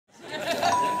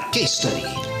Case study,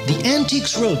 the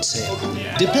Antiques Roadsale,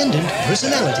 dependent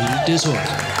personality disorder.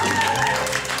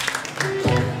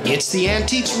 It's the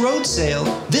Antiques Roadsale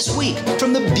this week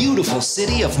from the beautiful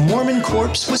city of Mormon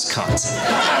Corpse, Wisconsin.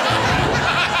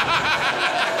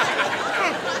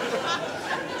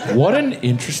 What an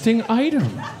interesting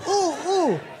item.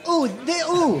 Ooh. Ooh.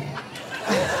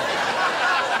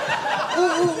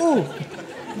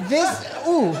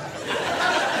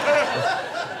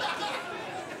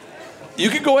 You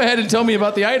can go ahead and tell me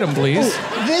about the item, please. Ooh.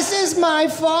 This is my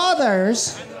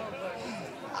father's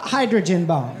hydrogen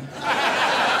bomb.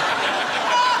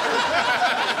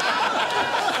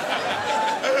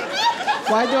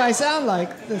 Why do I sound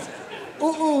like this?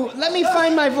 Ooh, let me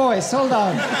find my voice. Hold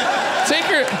on. Take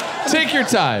your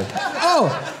time.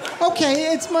 Oh,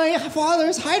 okay, it's my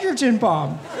father's hydrogen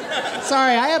bomb.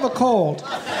 Sorry, I have a cold.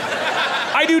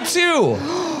 I do too.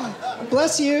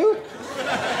 Bless you.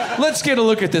 Let's get a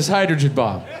look at this hydrogen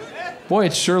bomb. Boy,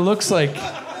 it sure looks like...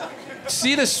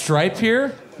 See the stripe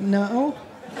here? No.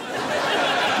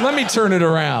 Let me turn it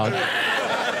around.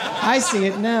 I see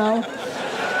it now.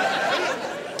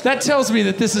 That tells me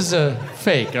that this is a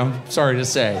fake, I'm sorry to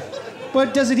say.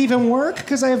 But does it even work?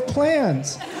 Because I have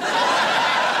plans.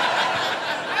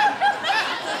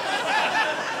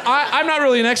 I'm not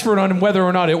really an expert on whether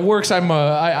or not it works.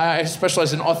 I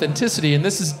specialize in authenticity, and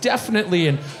this is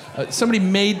definitely somebody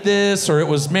made this, or it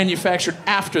was manufactured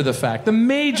after the fact. The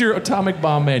major atomic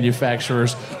bomb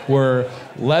manufacturers were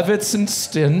Levitz and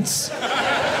Stintz,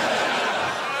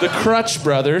 the Crutch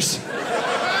brothers,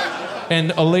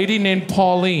 and a lady named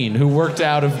Pauline who worked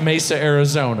out of Mesa,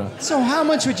 Arizona. So how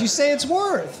much would you say it's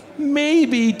worth?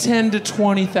 Maybe $10,000 to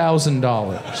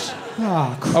 $20,000.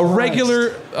 Oh, Christ. A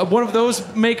regular one of those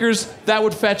makers that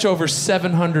would fetch over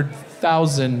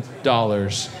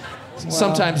 $700,000,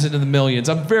 sometimes into the millions.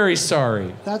 I'm very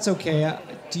sorry. That's okay.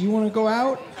 Do you want to go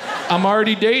out? I'm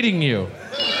already dating you.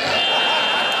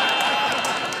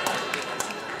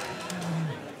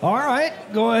 All right,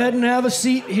 go ahead and have a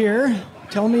seat here.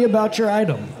 Tell me about your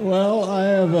item. Well, I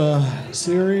have a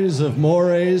series of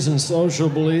mores and social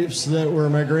beliefs that were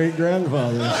my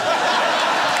great-grandfather's.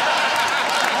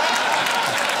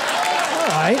 All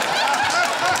right.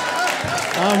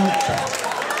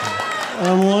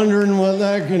 I'm wondering what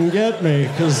that can get me,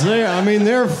 because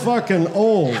they're fucking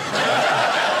old.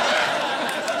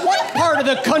 What part of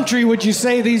the country would you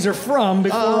say these are from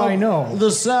before I know?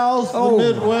 The South, the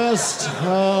Midwest.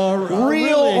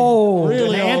 Real old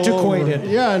really and antiquated.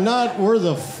 Yeah, not worth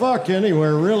the fuck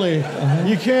anywhere, really.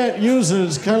 You can't use it.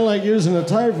 It's kind of like using a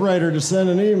typewriter to send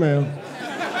an email.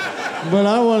 But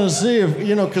I want to see if,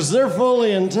 because they're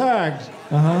fully intact.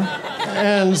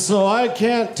 And so I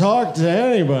can't talk to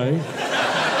anybody.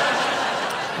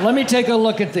 Let me take a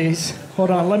look at these.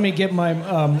 Hold on, let me get my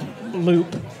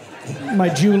loop. My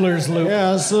jeweler's loop.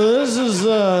 Yeah, so this is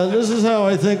how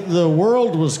I think the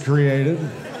world was created.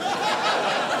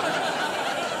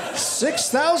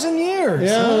 6,000 years.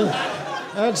 Yeah,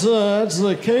 that's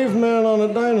a caveman on a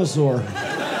dinosaur.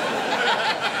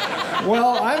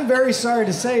 Well, I'm very sorry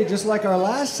to say, just like our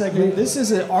last segment, this is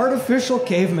an artificial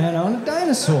caveman on a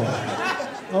dinosaur.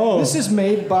 Oh. This is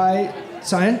made by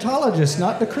Scientologists,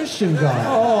 not the Christian God.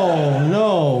 Oh,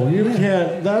 no, you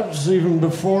can't. That's even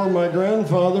before my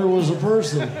grandfather was a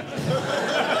person.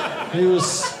 He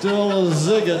was still a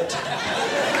zigot,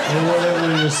 or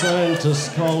whatever you scientists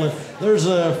call it. There's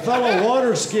a fellow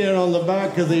water skiing on the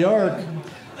back of the Ark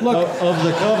of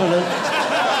the Covenant.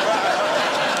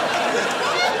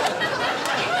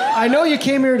 I know you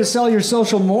came here to sell your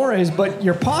social mores, but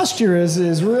your posture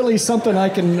is really something I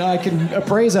can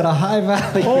appraise at a high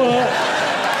value. Oh,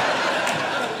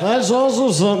 that's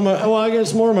also something. Well, I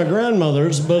guess more my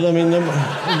grandmother's, but I mean,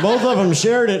 both of them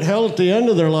shared it. Hell, at the end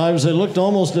of their lives, they looked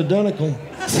almost identical.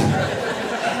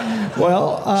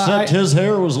 Well, except his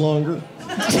hair was longer.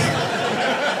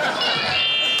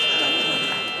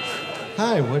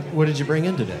 Hi, what did you bring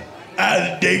in today? I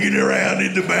was digging around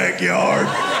in the backyard.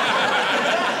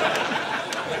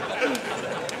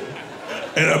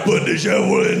 And I put the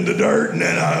shovel in the dirt, and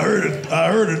then I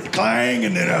heard a clang,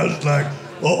 and then I was like,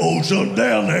 uh-oh, something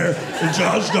down there. And so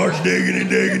I started digging and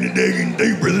digging and digging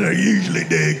deeper than I usually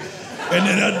dig. And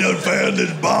then I done found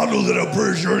this bottle that I'm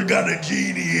pretty sure got a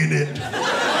genie in it.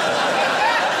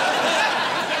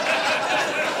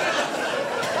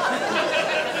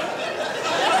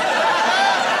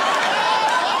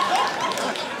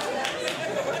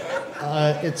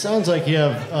 It sounds like you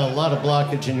have a lot of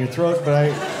blockage in your throat,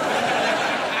 but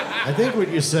I think what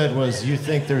you said was you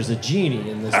think there's a genie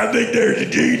in this. I think there's a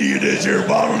genie in this here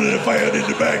bottle that I found in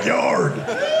the backyard.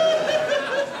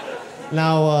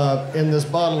 Now, in this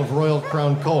bottle of Royal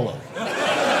Crown Cola.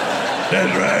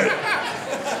 That's right.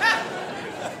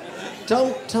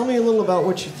 Tell me a little about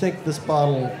what you think this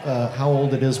bottle, how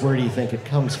old it is, where do you think it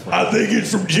comes from? I think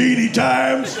it's from Genie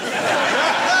Times.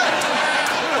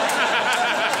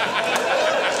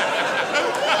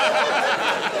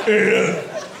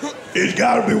 It's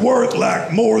got to be worth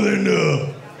like more than,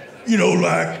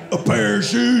 like a pair of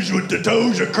shoes with the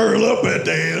toes that curl up at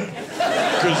the end.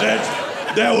 Because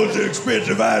that was an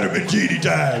expensive item in Genie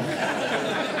Times.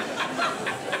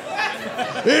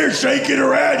 Here, shake it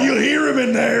around, you'll hear him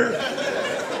in there.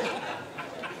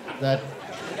 Hey,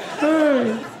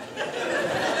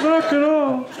 knock it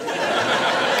off.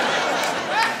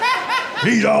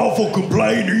 He's awful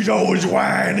complainer. He's always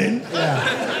whining. Yeah.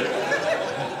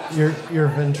 Your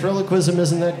ventriloquism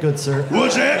isn't that good, sir.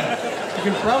 What's that? You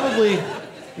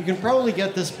can probably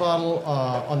get this bottle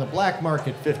on the black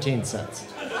market 15 cents.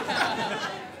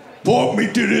 Point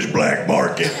me to this black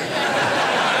market.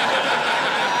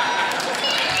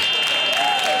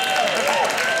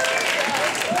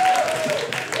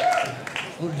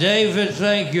 Well, David,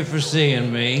 thank you for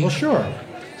seeing me. Well, sure.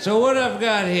 So what I've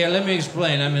got here, let me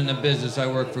explain. I'm in the business. I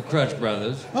work for Crutch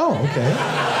Brothers. Oh, okay.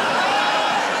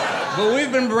 But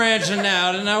we've been branching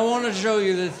out, and I want to show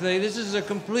you this thing. This is a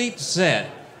complete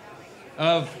set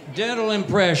of dental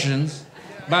impressions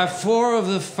by 4 of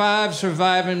the 5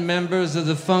 surviving members of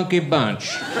the Funky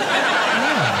Bunch.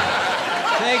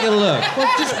 Yeah. Take a look.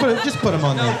 Well, just put them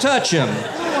on there. Don't touch them.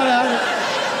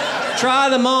 Try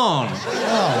them on.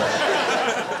 Oh.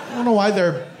 I don't know why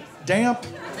they're damp.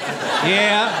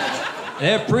 Yeah,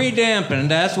 they're pre-dampened.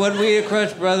 That's what we at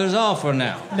Crutch Brothers offer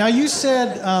now. Now, you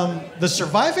said the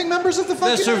surviving members of the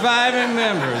Funky The surviving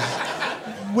members.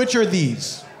 Which are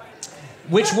these?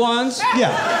 Which ones?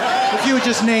 Yeah. If you would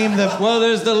just name the... Well,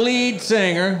 there's the lead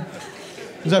singer.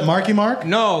 Is that Marky Mark?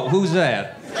 No, who's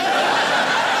that?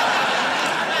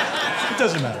 It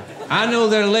doesn't matter. I know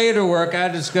their later work. I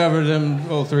discovered them,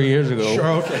 3 years ago. Sure,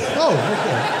 okay. Oh,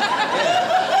 okay.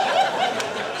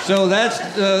 So that's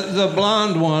the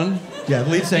blonde one. Yeah,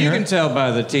 the lead singer. You can tell by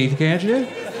the teeth, can't you?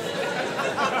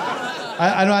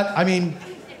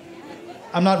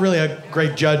 I'm not really a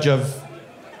great judge of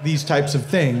these types of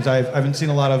things. I haven't seen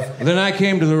a lot of... Then I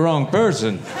came to the wrong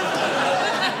person.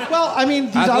 Well, I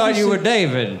mean... I thought you were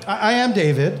David. I am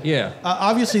David. Yeah.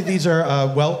 Obviously, these are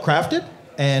well crafted,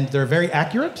 and they're very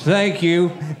accurate. Thank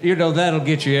you. You know, that'll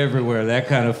get you everywhere, that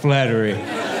kind of flattery.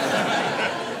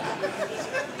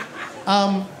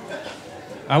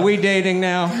 Are we dating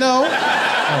now? No.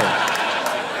 Oh.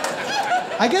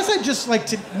 I guess I'd just like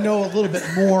to know a little bit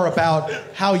more about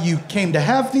how you came to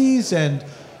have these, and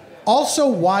also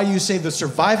why you say the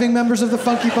surviving members of the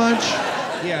Funky Bunch.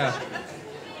 Yeah.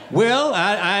 Well,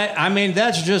 I mean,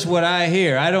 that's just what I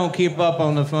hear. I don't keep up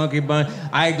on the Funky Bunch.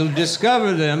 I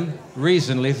discovered them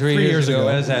recently, 3 years ago,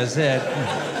 as I said.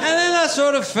 And then I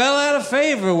sort of fell out of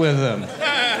favor with them.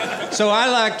 So I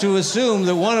like to assume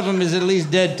that one of them is at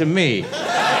least dead to me.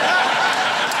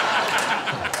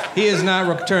 He has not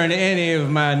returned any of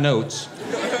my notes.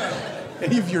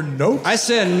 Any of your notes? I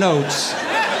send notes.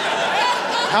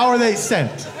 How are they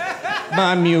sent?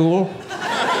 By mule.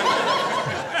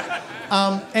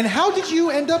 And how did you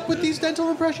end up with these dental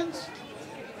impressions?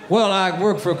 Well, I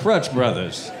work for Crutch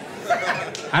Brothers.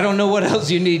 I don't know what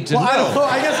else you need to know. I don't know.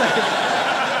 I guess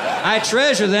I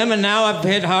treasure them, and now I've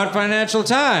hit hard financial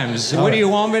times. What do you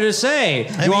want me to say?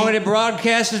 You want me to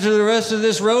broadcast it to the rest of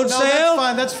this road No, sale? that's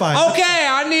fine. That's fine. Okay,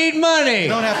 I need money. You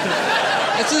don't have to.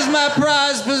 This is my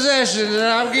prized possession, and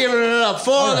I'm giving it up.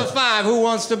 4 of the 5. Who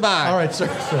wants to buy? All right, sir.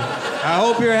 I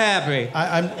hope you're happy.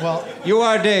 Well. You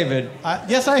are David.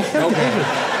 Yes, I am. Okay. David.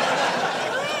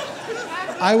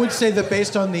 I would say that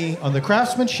based on the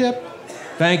craftsmanship.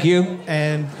 Thank you.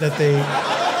 And that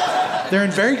they're in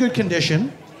very good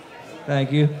condition.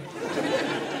 Thank you.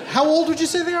 How old would you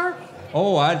say they are?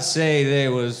 Oh, I'd say they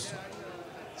was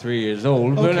 3 years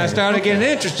old. But when I started getting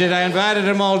interested, I invited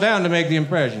them all down to make the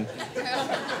impression.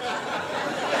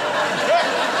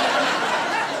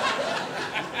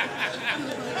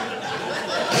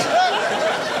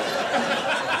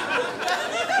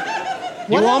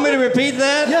 You want me to repeat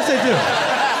that? Yes, I do.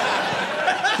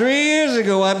 3 years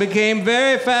ago, I became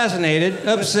very fascinated,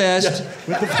 obsessed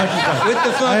with the Funky Bunch. With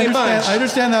the Funky Bunch. I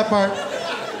understand that part.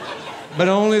 But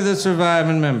only the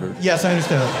surviving members. Yes, I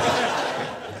understand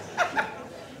that.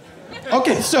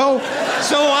 Okay, so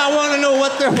I want to know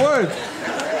what they're worth.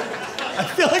 I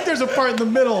feel like there's a part in the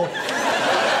middle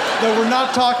that we're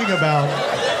not talking about.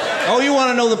 Oh, you want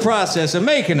to know the process of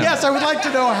making them? Yes, I would like to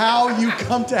know how you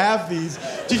come to have these.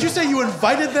 Did you say you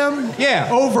invited them? Yeah.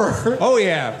 Over? Oh,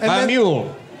 yeah, by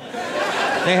mule.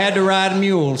 They had to ride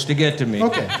mules to get to me.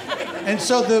 Okay. And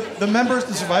so the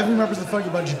surviving members of the Funky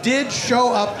Bunch did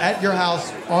show up at your house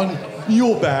on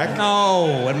muleback.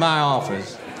 No, in my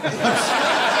office. I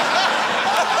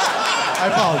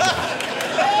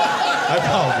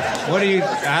apologize. What do you,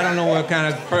 I don't know what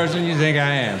kind of person you think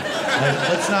I am.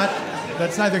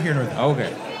 That's neither here nor there.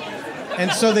 Okay.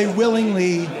 And so they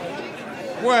willingly...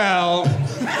 Well...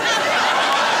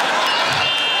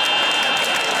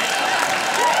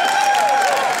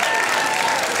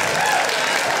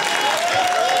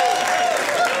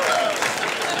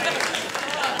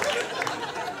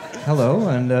 Hello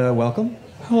and welcome.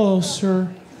 Hello, sir.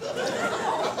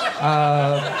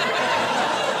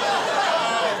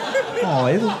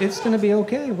 It's going to be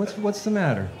okay. What's the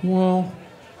matter? Well,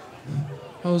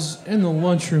 I was in the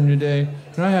lunchroom today,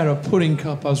 and I had a pudding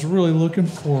cup I was really looking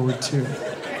forward to.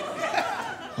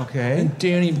 Okay. And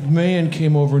Danny Mann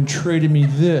came over and traded me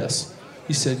this.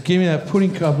 He said, give me that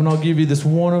pudding cup, and I'll give you this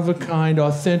one-of-a-kind,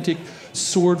 authentic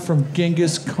sword from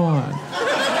Genghis Khan.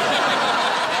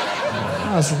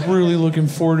 I was really looking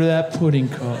forward to that pudding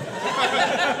cup.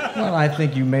 Well, I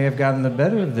think you may have gotten the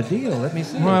better of the deal. Let me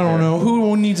see. I don't know.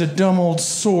 Who needs a dumb old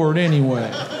sword anyway?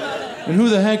 And who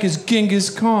the heck is Genghis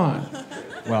Khan?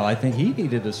 Well, I think he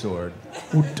needed a sword.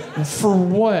 For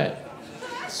what?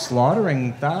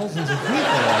 Slaughtering thousands of people,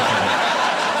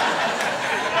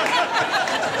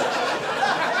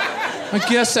 I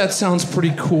guess that sounds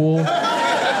pretty cool.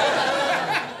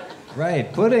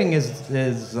 Right. Pudding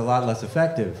is a lot less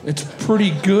effective. It's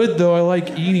pretty good, though. I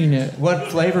like eating it. What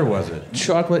flavor was it?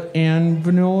 Chocolate and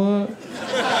vanilla.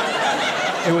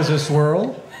 It was a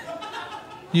swirl?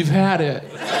 You've had it.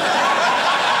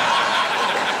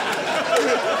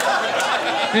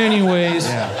 Anyways,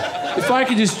 if I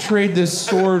could just trade this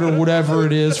sword or whatever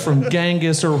it is from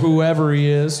Genghis or whoever he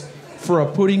is for a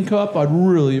pudding cup, I'd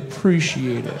really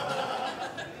appreciate it.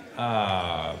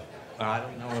 I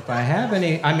don't know if I have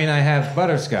any. I mean, I have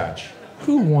butterscotch.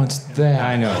 Who wants that?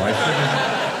 I know.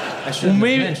 I shouldn't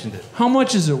have mentioned it. How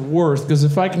much is it worth? Because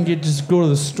if I can just go to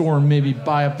the store and maybe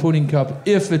buy a pudding cup,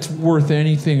 if it's worth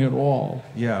anything at all.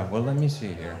 Yeah, well, let me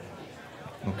see here.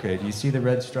 Okay, do you see the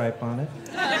red stripe on it?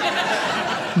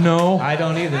 No. I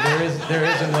don't either. There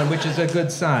isn't one, which is a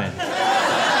good sign.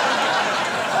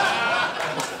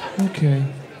 Okay.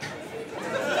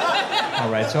 All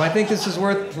right, so I think this is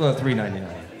worth $3.99.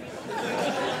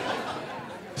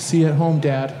 See you at home,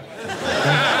 Dad.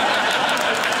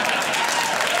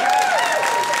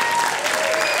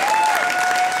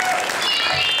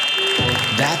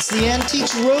 That's the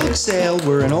Antiques Road Sale,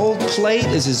 where an old plate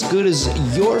is as good as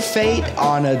your fate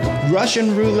on a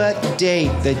Russian roulette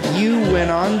date that you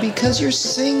went on because you're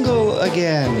single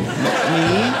again.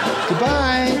 Me?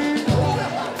 Goodbye.